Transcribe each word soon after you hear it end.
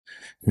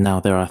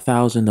Now, there are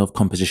thousands of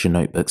composition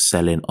notebooks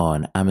selling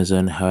on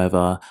Amazon.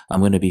 However,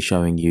 I'm going to be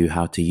showing you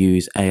how to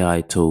use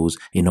AI tools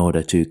in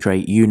order to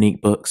create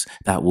unique books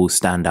that will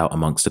stand out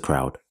amongst the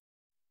crowd.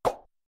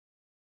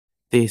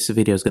 This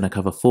video is going to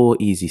cover 4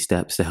 easy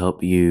steps to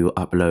help you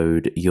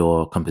upload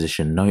your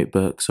composition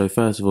notebook. So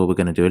first of all, we're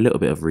going to do a little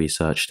bit of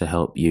research to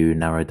help you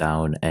narrow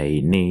down a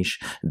niche,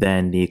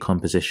 then the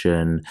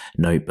composition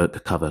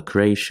notebook cover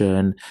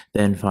creation,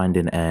 then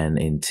finding an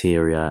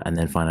interior, and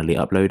then finally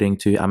uploading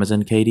to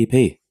Amazon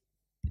KDP.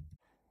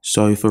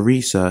 So for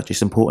research,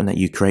 it's important that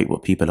you create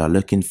what people are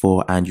looking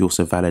for and you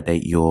also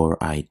validate your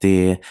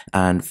idea.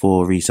 And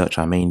for research,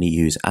 I mainly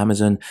use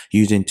Amazon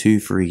using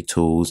 2 free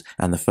tools.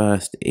 And the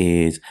first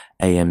is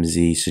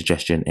AMZ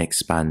Suggestion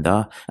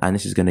Expander. And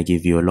this is going to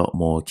give you a lot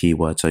more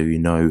keywords so you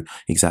know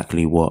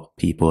exactly what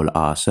people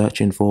are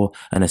searching for.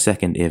 And the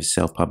second is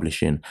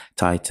Self-Publishing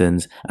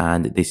Titans.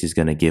 And this is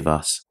going to give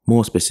us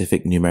more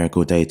specific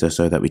numerical data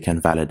so that we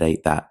can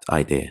validate that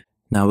idea.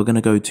 Now we're going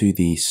to go to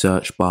the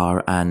search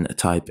bar and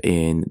type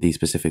in the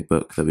specific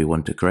book that we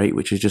want to create,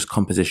 which is just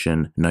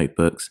composition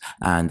notebooks.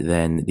 And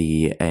then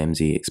the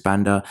AMZ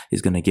expander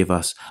is going to give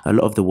us a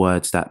lot of the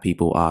words that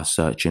people are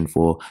searching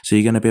for. So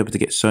you're going to be able to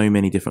get so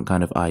many different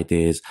kind of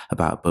ideas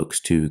about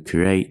books to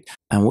create.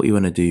 And what you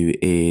want to do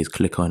is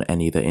click on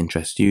any that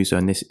interest you. So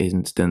in this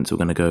instance, we're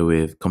going to go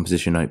with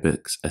composition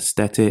notebooks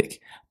aesthetic.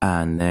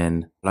 And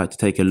then I like to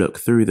take a look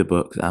through the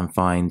books and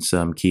find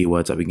some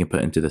keywords that we can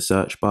put into the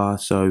search bar.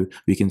 So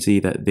we can see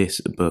that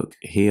this book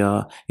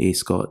here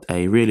is got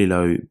a really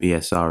low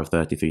BSR of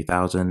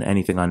 33,000.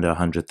 Anything under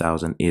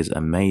 100,000 is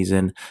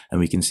amazing. And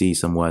we can see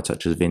some words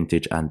such as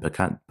vintage and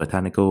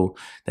botanical.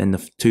 Then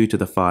the 2 to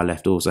the far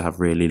left also have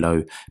really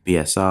low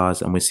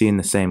BSRs. And we're seeing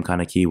the same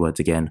kind of keywords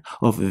again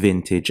of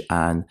vintage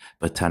and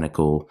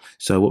botanical.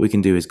 So what we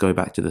can do is go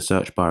back to the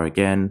search bar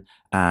again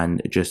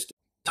and just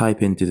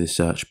type into the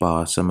search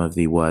bar some of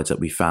the words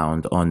that we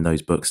found on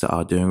those books that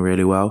are doing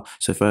really well.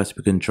 So first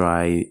we can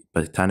try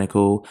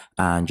botanical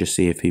and just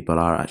see if people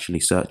are actually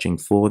searching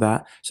for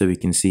that. So we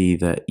can see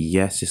that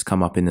yes, it's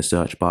come up in the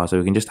search bar. So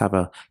we can just have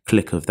a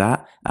click of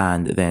that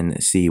and then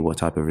see what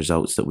type of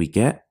results that we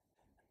get.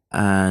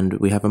 And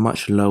we have a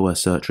much lower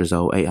search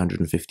result,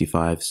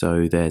 855,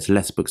 so there's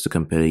less books to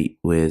compete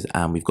with,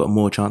 and we've got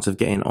more chance of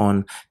getting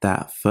on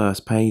that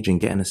first page and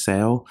getting a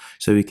sale.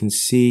 So we can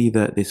see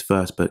that this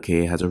first book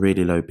here has a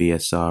really low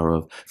BSR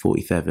of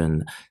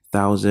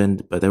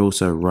 47,000, but they're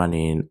also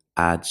running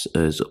ads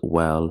as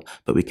well,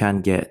 but we can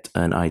get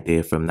an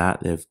idea from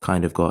that. They've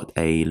kind of got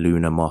a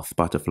lunar moth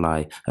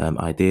butterfly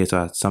idea,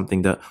 so that's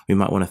something that we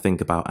might want to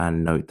think about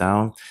and note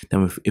down.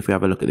 Then if we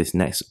have a look at this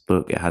next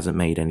book, it hasn't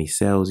made any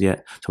sales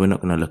yet, so we're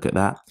not going to look at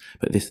that.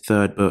 But this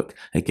third book,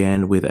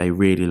 again with a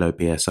really low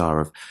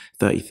BSR of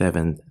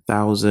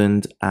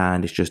 37,000,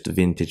 and it's just a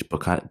vintage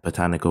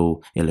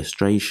botanical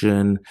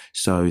illustration,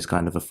 so it's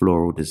kind of a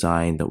floral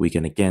design that we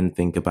can again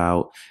think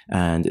about.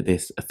 And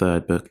this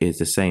third book is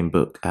the same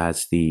book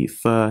as the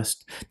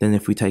first. Then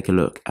if we take a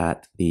look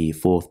at the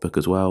fourth book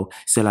as well,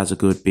 still has a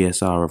good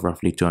BSR of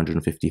roughly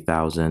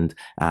 250,000,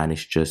 and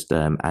it's just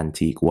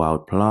antique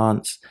wild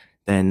plants.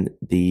 Then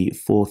the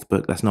fourth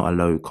book, that's not a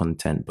low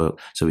content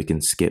book, so we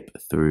can skip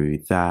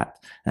through that.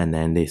 And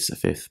then this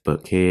fifth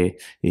book here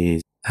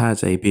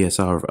has a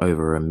BSR of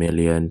over 1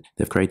 million.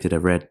 They've created a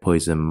red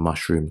poison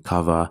mushroom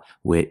cover,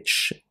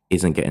 which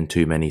isn't getting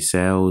too many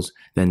sales.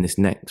 Then this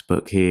next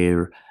book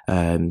here,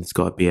 it's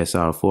got a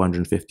BSR of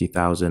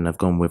 450,000. I've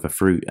gone with a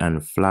fruit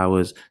and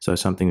flowers, so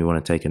something we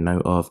want to take a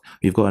note of.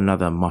 We've got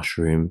another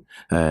mushroom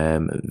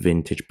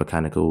vintage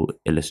botanical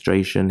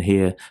illustration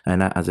here, and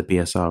that has a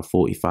BSR of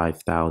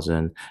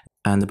 45,000.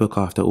 And the book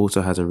after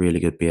also has a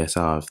really good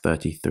BSR of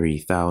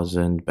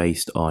 33,000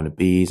 based on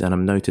bees. And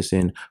I'm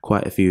noticing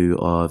quite a few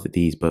of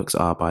these books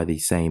are by the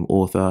same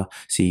author,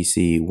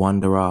 CC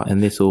Wanderer.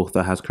 And this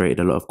author has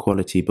created a lot of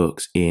quality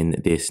books in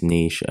this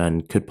niche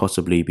and could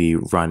possibly be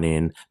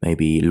running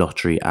maybe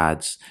lottery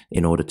ads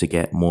in order to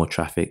get more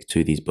traffic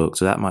to these books.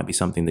 So that might be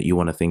something that you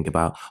want to think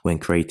about when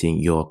creating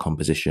your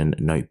composition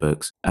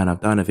notebooks. And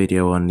I've done a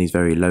video on these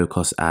very low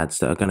cost ads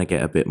that are going to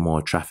get a bit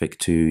more traffic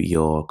to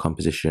your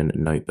composition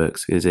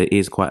notebooks, because it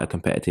is quite a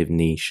competitive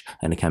niche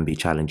and it can be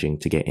challenging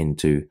to get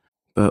into.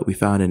 But we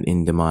found an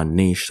in-demand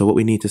niche, so what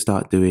we need to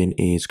start doing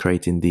is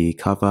creating the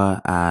cover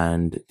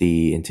and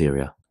the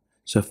interior.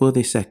 So for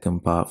the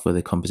second part, for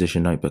the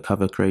composition notebook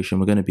cover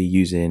creation, we're going to be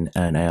using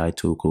an AI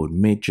tool called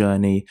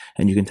Midjourney,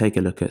 and you can take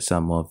a look at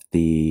some of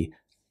the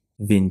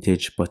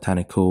vintage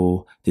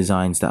botanical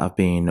designs that I've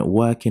been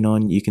working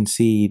on. You can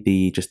see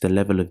the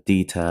level of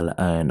detail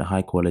and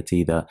high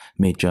quality that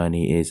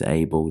Midjourney is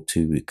able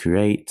to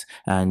create.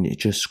 And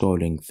just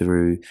scrolling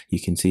through,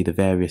 you can see the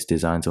various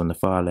designs. On the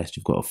far left,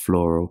 you've got a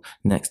floral.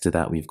 Next to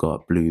that, we've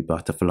got blue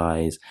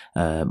butterflies,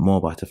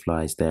 more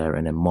butterflies there,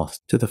 and then moth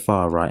to the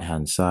far right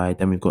hand side.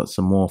 Then we've got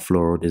some more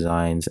floral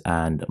designs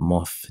and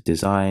moth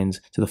designs.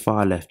 To the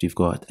far left, you've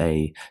got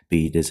a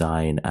bee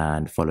design,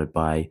 and followed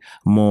by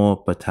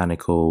more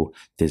botanical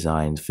sample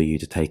designs for you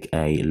to take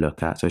a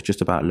look at. So it's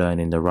just about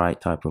learning the right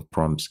type of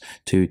prompts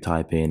to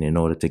type in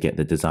order to get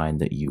the design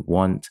that you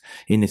want.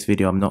 In this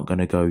video, I'm not going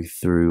to go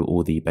through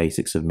all the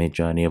basics of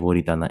Midjourney. I've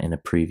already done that in a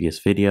previous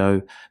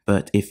video,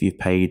 but if you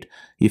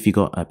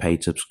got a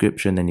paid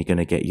subscription, then you're going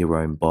to get your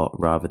own bot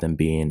rather than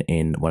being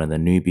in one of the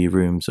newbie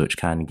rooms, which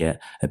can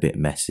get a bit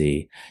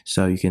messy.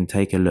 So you can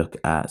take a look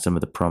at some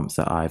of the prompts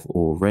that I've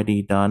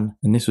already done,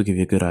 and this will give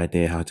you a good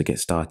idea how to get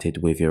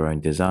started with your own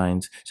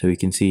designs. So you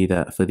can see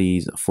that for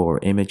these 4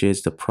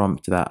 images, the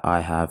prompt that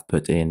I have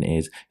put in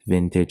is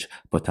vintage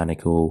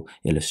botanical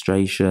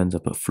illustrations. I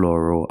put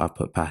floral, I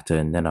put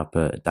pattern, then I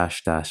put --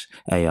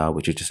 AR,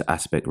 which is just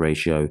aspect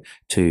ratio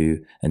 2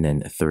 and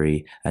then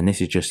 3. And this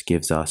just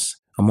gives us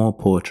a more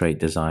portrait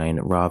design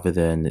rather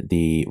than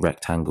the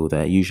rectangle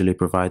that it usually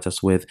provides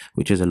us with,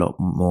 which is a lot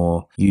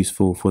more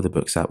useful for the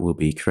books that we'll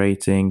be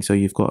creating. So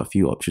you've got a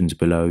few options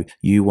below.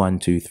 U1,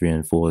 2, 3,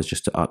 and 4 is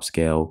just to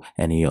upscale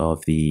any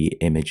of the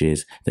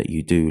images that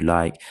you do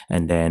like.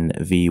 And then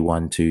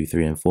V1, 2,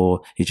 3, and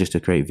 4 is just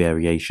to create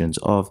variations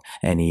of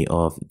any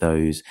of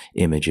those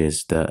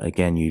images that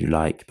again you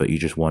like, but you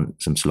just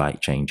want some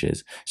slight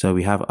changes. So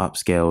we have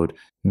upscaled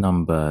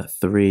number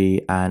 3,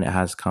 and it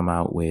has come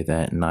out with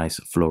a nice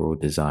floral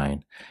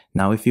design.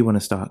 Now, if you want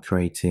to start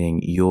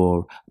creating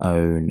your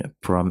own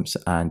prompts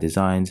and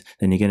designs,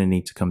 then you're going to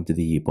need to come to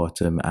the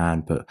bottom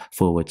and put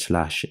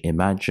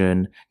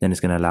 /imagine. Then it's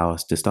going to allow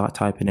us to start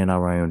typing in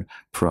our own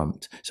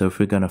prompt. So if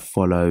we're going to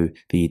follow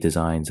the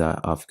designs that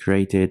I've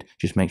created,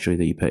 just make sure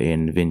that you put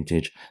in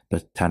vintage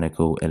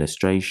botanical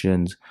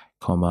illustrations,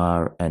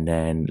 comma, and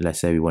then let's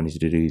say we wanted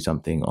to do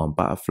something on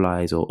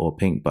butterflies or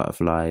pink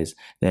butterflies,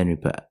 then we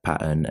put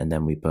pattern, and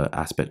then we put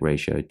aspect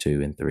ratio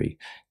 2 and 3.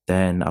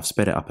 Then I've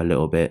sped it up a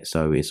little bit,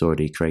 so it's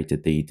already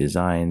created the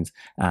designs.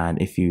 And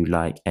if you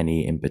like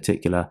any in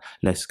particular,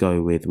 let's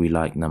go with we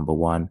like number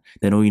 1.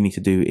 Then all you need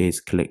to do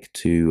is click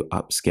to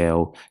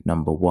upscale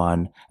number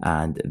 1,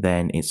 and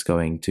then it's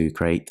going to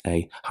create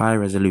a high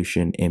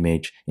resolution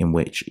image in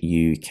which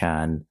you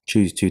can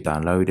choose to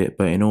download it.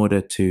 But in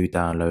order to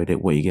download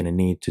it, what you're going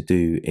to need to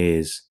do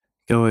is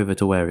go over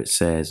to where it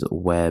says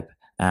web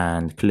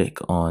and click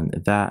on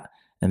that,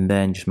 and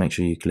then just make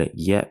sure you click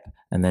yep.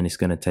 And then it's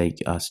going to take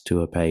us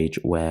to a page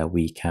where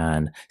we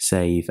can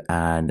save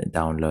and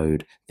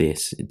download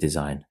this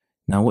design.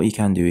 Now, what you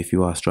can do if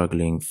you are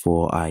struggling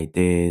for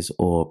ideas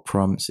or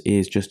prompts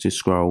is just to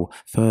scroll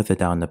further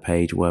down the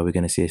page where we're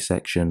going to see a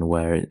section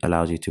where it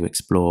allows you to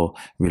explore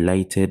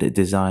related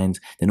designs.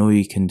 Then all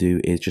you can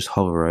do is just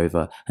hover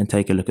over and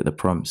take a look at the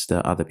prompts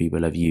that other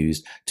people have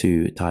used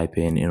to type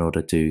in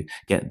order to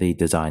get the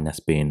design that's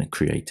been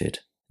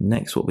created.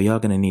 Next, what we are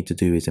going to need to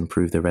do is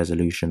improve the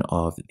resolution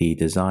of the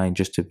design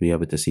just to be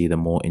able to see the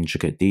more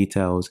intricate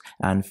details.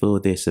 And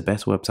for this, the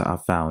best website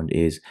I've found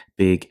is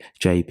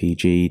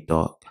bigjpg.com,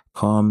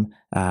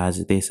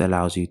 as this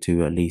allows you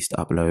to at least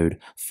upload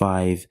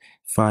 5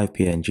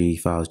 PNG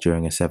files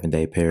during a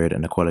 7-day period,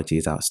 and the quality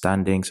is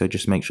outstanding. So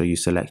just make sure you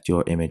select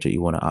your image that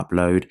you want to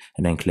upload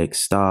and then click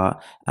start,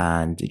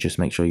 and just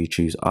make sure you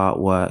choose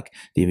artwork.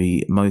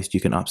 The most you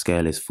can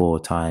upscale is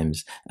 4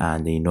 times,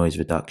 and the noise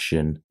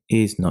reduction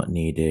is not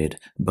needed,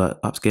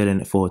 but upscaling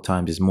it 4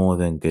 times is more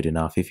than good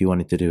enough. If you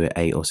wanted to do it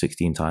 8 or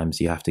 16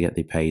 times, you have to get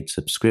the paid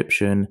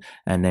subscription.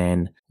 And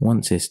then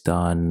once it's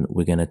done,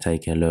 we're going to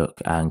take a look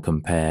and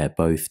compare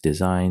both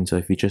designs. So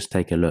if you just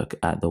take a look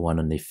at the one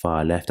on the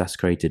far left, that's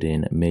created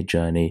in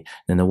Midjourney,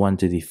 then the one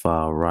to the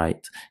far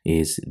right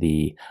is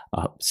the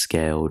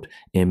upscaled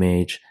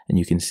image. And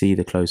you can see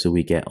the closer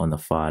we get on the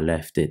far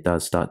left, it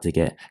does start to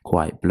get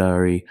quite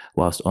blurry,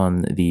 whilst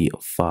on the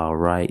far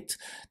right,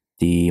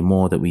 the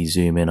more that we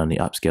zoom in on the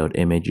upscaled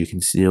image, you can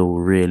still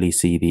really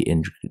see the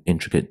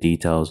intricate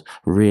details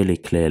really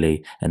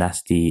clearly. And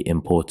that's the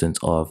importance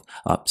of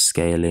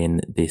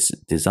upscaling this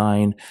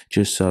design,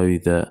 just so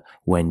that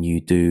when you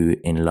do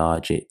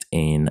enlarge it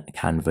in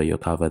Canva, your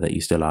cover, that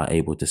you still are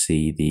able to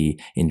see the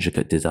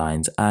intricate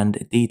designs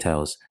and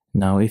details.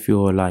 Now, if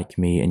you're like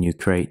me and you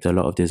create a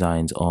lot of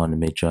designs on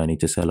Midjourney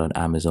to sell on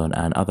Amazon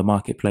and other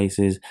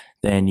marketplaces,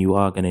 then you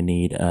are going to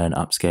need an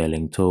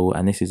upscaling tool.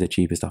 And this is the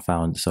cheapest I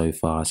found so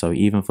far. So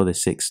even for the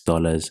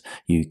 $6,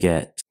 you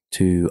get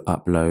to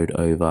upload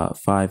over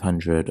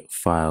 500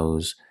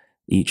 files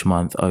each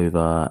month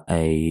over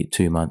a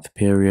 2-month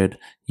period.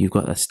 You've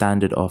got a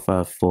standard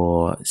offer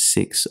for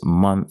 6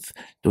 months,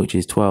 which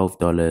is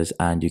 $12,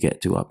 and you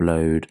get to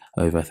upload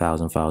over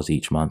 1,000 files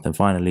each month. And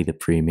finally, the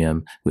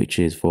premium, which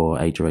is for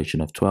a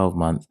duration of 12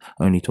 months,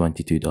 only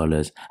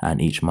 $22,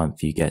 and each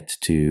month you get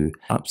to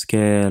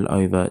upscale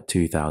over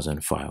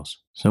 2,000 files.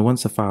 So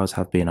once the files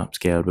have been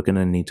upscaled, we're going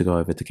to need to go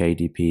over to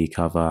KDP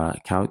cover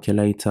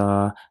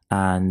calculator,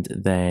 and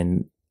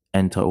then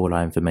enter all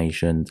our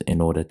information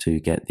in order to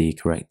get the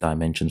correct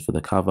dimensions for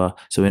the cover.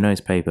 So we know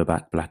it's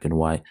paperback, black and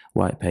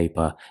white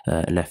paper,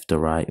 left to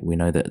right. We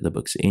know that the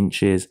book's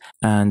inches,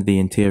 and the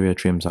interior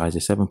trim size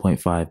is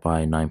 7.5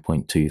 by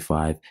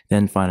 9.25.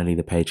 Then finally,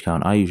 the page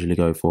count I usually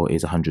go for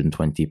is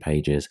 120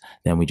 pages.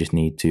 Then we just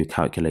need to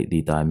calculate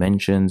the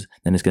dimensions.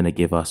 Then it's going to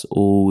give us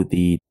all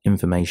the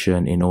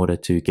information in order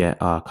to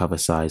get our cover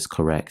size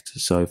correct.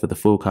 So for the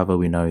full cover,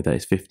 we know that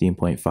it's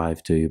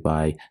 15.52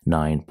 by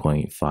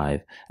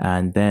 9.5.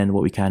 And then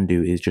what we can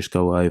do is just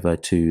go over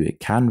to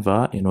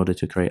Canva in order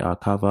to create our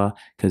cover,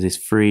 because it's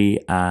free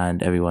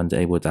and everyone's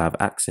able to have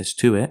access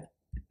to it.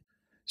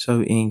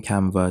 So in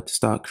Canva, to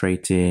start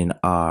creating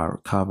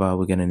our cover,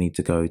 we're going to need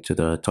to go to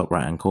the top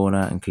right hand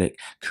corner and click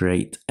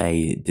create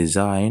a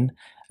design.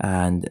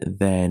 And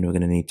then we're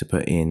going to need to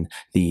put in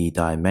the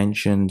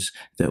dimensions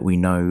that we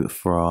know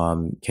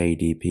from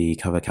KDP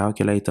cover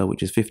calculator,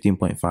 which is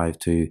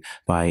 15.52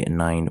 by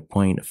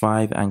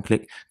 9.5, and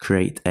click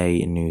create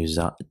a new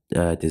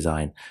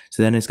design.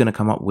 So then it's going to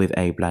come up with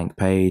a blank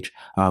page.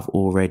 I've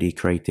already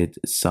created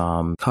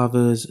some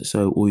covers,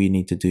 so all you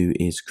need to do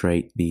is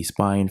create the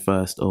spine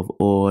first of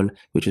all,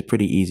 which is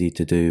pretty easy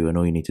to do, and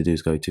all you need to do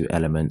is go to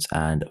elements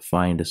and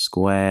find a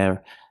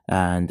square,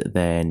 and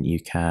then you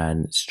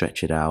can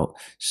stretch it out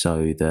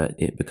so that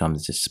it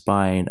becomes a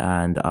spine.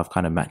 And I've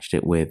kind of matched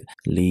it with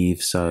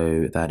leaves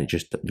so that it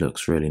just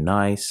looks really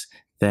nice.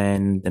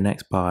 Then the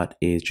next part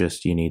is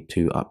just you need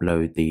to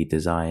upload the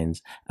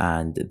designs,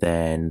 and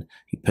then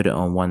you put it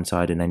on one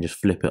side and then just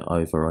flip it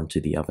over onto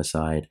the other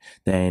side.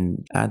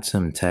 Then add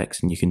some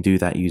text, and you can do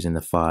that using the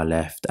far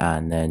left,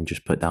 and then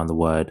just put down the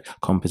word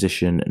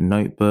composition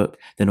notebook.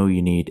 Then all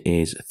you need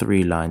is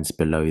 3 lines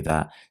below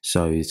that,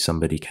 so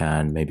somebody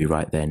can maybe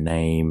write their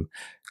name,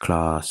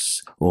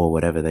 class, or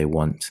whatever they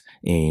want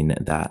in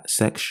that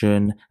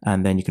section.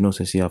 And then you can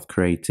also see I've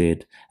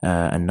created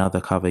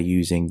another cover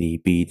using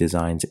the B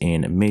designs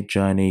in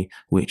Midjourney,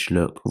 which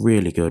look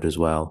really good as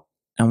well.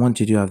 And once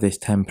you do have this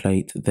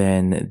template,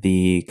 then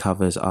the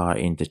covers are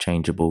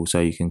interchangeable, so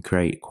you can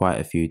create quite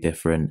a few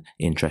different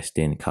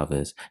interesting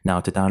covers.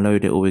 Now to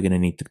download it, all we're going to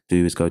need to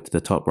do is go to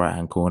the top right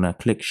hand corner,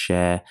 click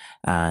share,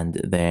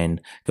 and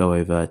then go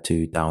over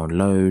to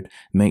download.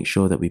 Make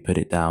sure that we put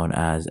it down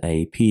as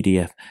a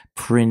PDF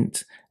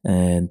print,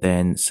 and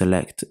then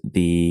select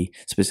the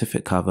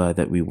specific cover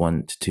that we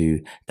want to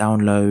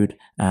download,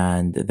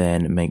 and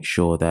then make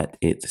sure that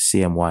it's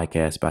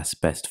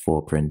CMYK best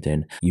for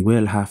printing. You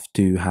will have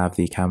to have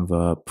the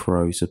Canva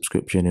Pro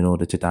subscription in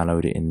order to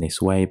download it in this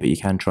way, but you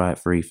can try it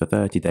free for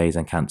 30 days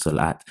and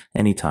cancel at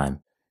any time.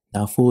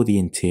 Now for the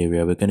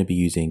interior, we're going to be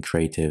using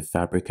Creative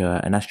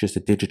Fabrica, and that's just a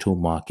digital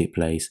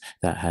marketplace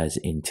that has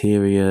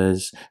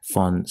interiors,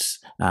 fonts,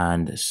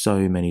 and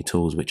so many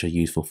tools which are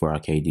useful for our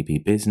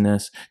KDP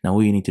business. Now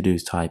all you need to do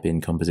is type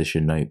in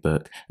composition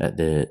notebook at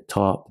the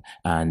top,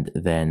 and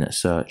then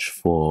search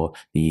for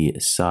the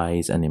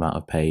size and the amount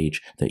of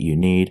page that you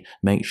need.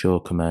 Make sure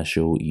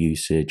commercial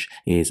usage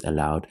is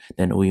allowed.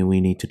 Then all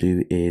we need to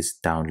do is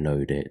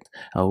download it.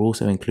 I'll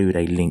also include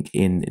a link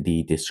in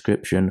the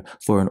description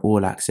for an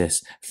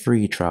all-access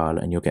free trial,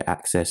 and you'll get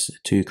access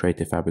to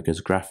Creative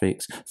Fabrica's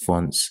graphics,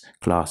 fonts,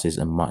 classes,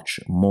 and much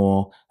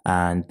more.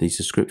 And the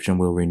subscription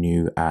will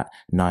renew at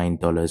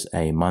 $9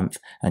 a month,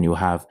 and you'll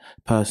have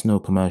personal,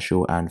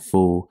 commercial, and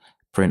full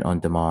print on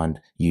demand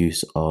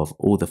use of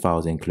all the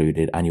files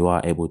included, and you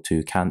are able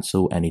to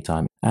cancel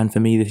anytime. And for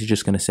me, this is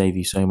just going to save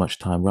you so much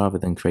time rather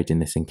than creating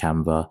this in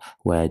Canva,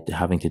 where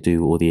having to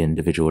do all the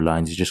individual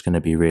lines is just going to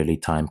be really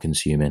time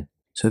consuming.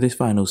 So this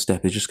final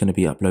step is just going to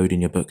be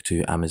uploading your book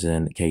to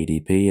Amazon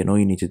KDP, and all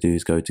you need to do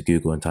is go to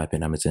Google and type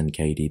in Amazon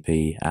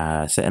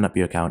KDP. Setting up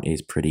your account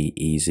is pretty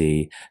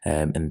easy,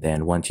 and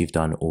then once you've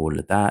done all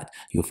of that,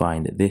 you'll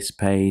find this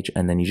page,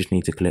 and then you just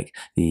need to click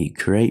the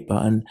create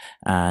button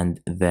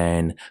and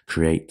then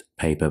create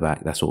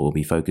paperback. That's what we'll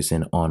be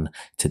focusing on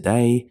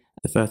today.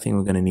 The first thing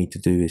we're going to need to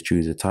do is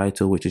choose a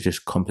title, which is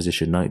just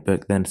composition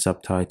notebook, then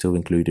subtitle,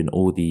 including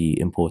all the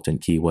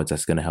important keywords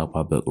that's going to help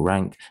our book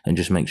rank, and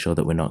just make sure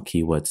that we're not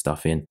keyword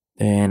stuffing.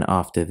 Then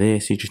after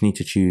this, you just need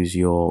to choose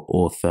your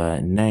author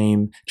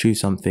name, choose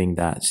something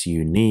that's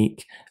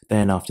unique.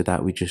 Then after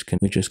that, we're just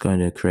going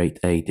to create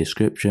a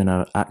description.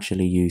 I'll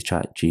actually use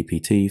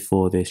ChatGPT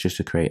for this just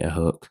to create a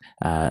hook,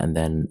 and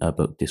then a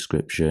book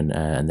description,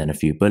 and then a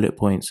few bullet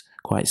points.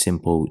 Quite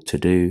simple to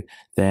do.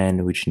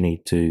 Then we just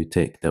need to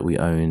tick that we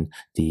own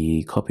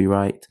the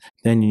copyright.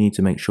 Then you need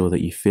to make sure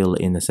that you fill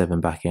in the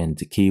 7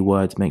 backend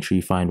keywords. Make sure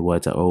you find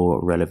words that are all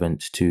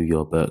relevant to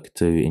your book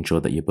to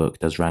ensure that your book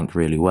does rank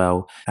really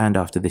well. And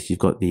after this, you've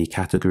got the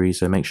categories.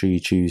 So make sure you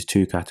choose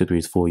 2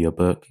 categories for your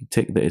book.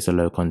 Tick that it's a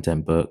low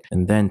content book,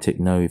 and then tick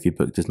no if your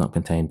book does not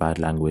contain bad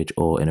language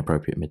or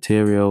inappropriate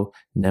material.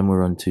 And then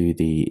we're on to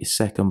the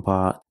second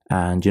part.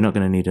 And you're not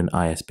going to need an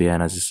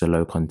ISBN as it's a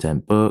low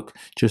content book.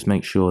 Just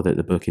make sure that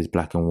the book is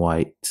black and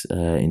white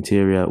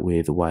interior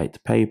with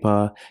white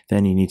paper.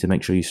 Then you need to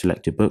make sure you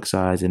select your book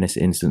size. In this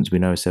instance, we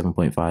know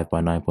 7.5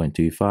 by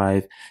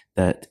 9.25,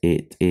 that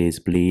it is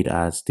bleed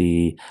as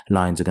the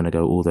lines are going to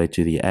go all the way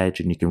to the edge,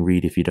 and you can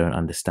read if you don't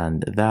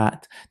understand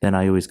that. Then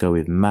I always go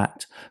with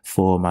matte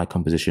for my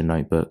composition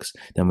notebooks.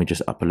 Then we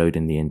just upload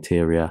in the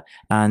interior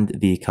and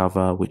the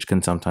cover, which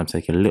can sometimes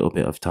take a little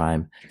bit of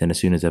time. Then as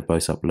soon as they're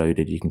both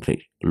uploaded, you can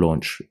click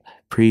launch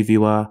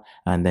previewer,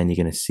 and then you're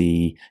going to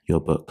see your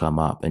book come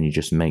up, and you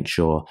just make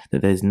sure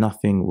that there's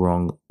nothing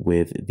wrong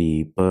with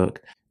the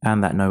book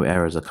and that no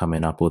errors are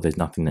coming up or there's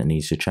nothing that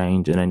needs to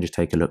change. And then just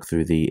take a look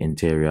through the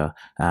interior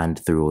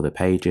and through all the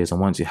pages, and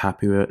once you're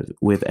happy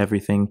with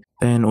everything,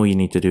 then all you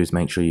need to do is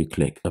make sure you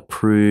click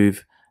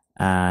approve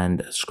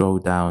and scroll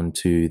down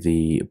to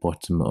the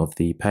bottom of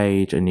the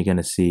page, and you're going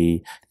to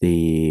see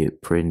the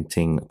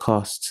printing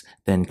costs.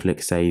 Then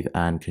click save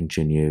and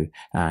continue,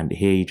 and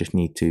here you just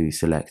need to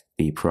select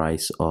the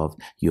price of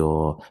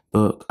your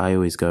book. I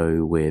always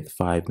go with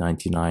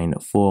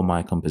 $5.99 for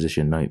my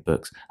composition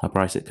notebooks. I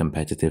price it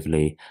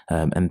competitively,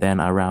 and then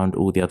I round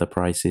all the other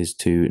prices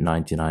to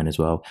 99 as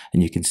well,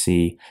 and you can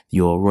see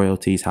your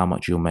royalties, how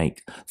much you'll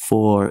make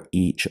for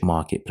each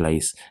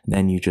marketplace.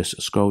 Then you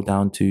just scroll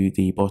down to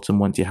the bottom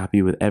once you're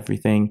happy with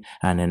everything,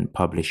 and then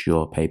publish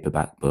your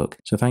paperback book.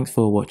 So thanks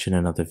for watching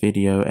another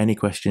video. Any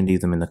questions, leave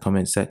them in the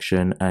comment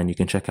section, and you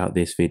can check out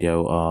this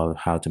video of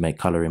how to make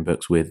coloring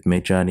books with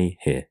Midjourney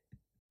here.